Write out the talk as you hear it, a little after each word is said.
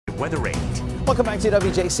weather aid. Welcome back to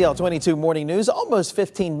WJCL 22 Morning News. Almost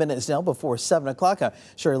 15 minutes now before 7 o'clock. I'm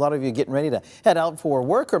sure a lot of you are getting ready to head out for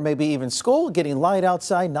work or maybe even school. Getting light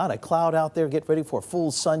outside, not a cloud out there. Get ready for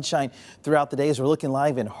full sunshine throughout the day as we're looking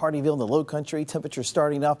live in Hardeeville in the Low Country. Temperature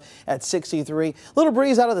starting off at 63. Little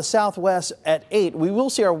breeze out of the southwest at 8. We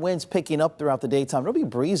will see our winds picking up throughout the daytime. It'll be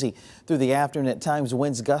breezy through the afternoon at times.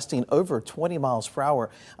 Winds gusting over 20 miles per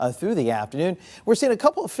hour through the afternoon. We're seeing a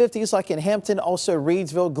couple of 50s like in Hampton, also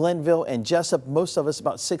Reedsville, Glenville, and Jessup. Most of us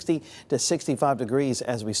about 60 to 65 degrees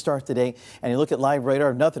as we start today. And you look at live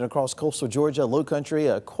radar, nothing across coastal Georgia, Low Country,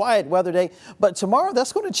 a quiet weather day. But tomorrow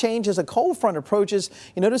that's going to change as a cold front approaches.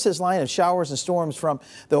 You notice this line of showers and storms from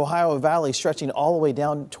the Ohio Valley stretching all the way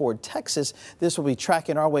down toward Texas. This will be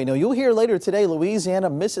tracking our way. Now you'll hear later today, Louisiana,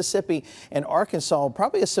 Mississippi, and Arkansas,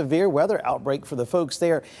 probably a severe weather outbreak for the folks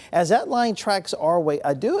there. As that line tracks our way,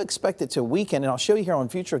 I do expect it to weaken. And I'll show you here on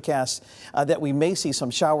Futurecast that we may see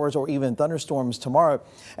some showers or even thunderstorms tomorrow.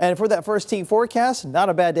 And for that first tee forecast, not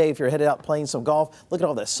a bad day if you're headed out playing some golf. Look at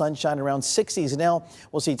all that sunshine, around 60s now.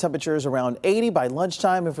 We'll see temperatures around 80 by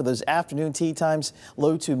lunchtime, and for those afternoon tee times,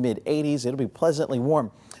 low to mid 80s. It'll be pleasantly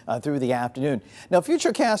warm through the afternoon. Now,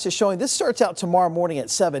 Futurecast is showing this starts out tomorrow morning at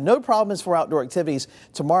 7. No problems for outdoor activities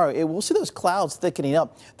tomorrow. We'll see those clouds thickening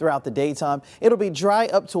up throughout the daytime. It'll be dry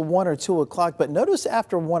up to 1 or 2 o'clock, but notice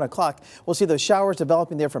after 1 o'clock, we'll see those showers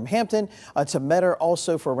developing there from Hampton to Metter,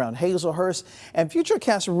 also for around Hazelhurst. And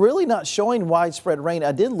Futurecast really not showing widespread rain.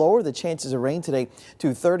 I did lower the chances of rain today to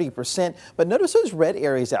 30%, but notice those red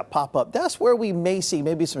areas that pop up. That's where we may see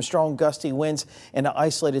maybe some strong gusty winds and an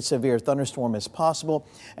isolated severe thunderstorm is possible.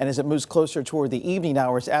 And as it moves closer toward the evening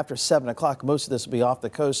hours after 7 o'clock, most of this will be off the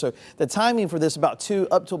coast. So the timing for this about 2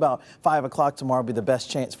 up to about 5 o'clock tomorrow will be the best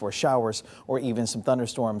chance for showers or even some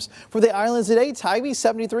thunderstorms. For the islands today, Tybee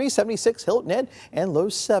 73, 76, Hilton Head, and low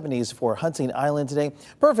 70s for Hunting Island today.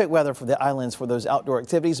 Perfect weather for the islands for those outdoor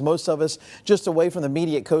activities. Most of us just away from the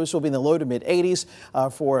immediate coast will be in the low to mid 80s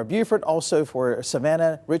for Beaufort, also for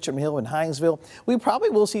Savannah, Richmond Hill, and Hinesville. We probably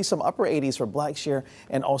will see some upper 80s for Blackshear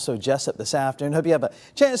and also Jessup this afternoon. Hope you have a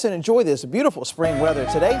chance to enjoy this beautiful spring weather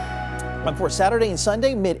today. For Saturday and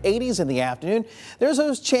Sunday, mid 80s in the afternoon. There's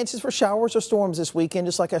those chances for showers or storms this weekend,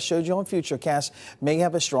 just like I showed you on Futurecast. May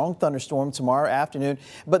have a strong thunderstorm tomorrow afternoon,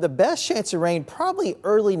 but the best chance of rain probably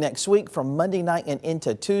early next week from Monday night and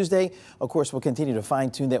into Tuesday. Of course, we'll continue to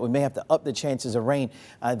fine tune that. We may have to up the chances of rain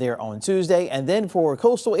there on Tuesday. And then for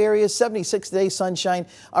coastal areas, 76 today, sunshine,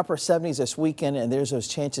 upper 70s this weekend. And there's those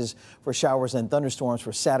chances for showers and thunderstorms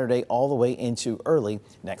for Saturday all the way into early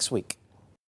next week.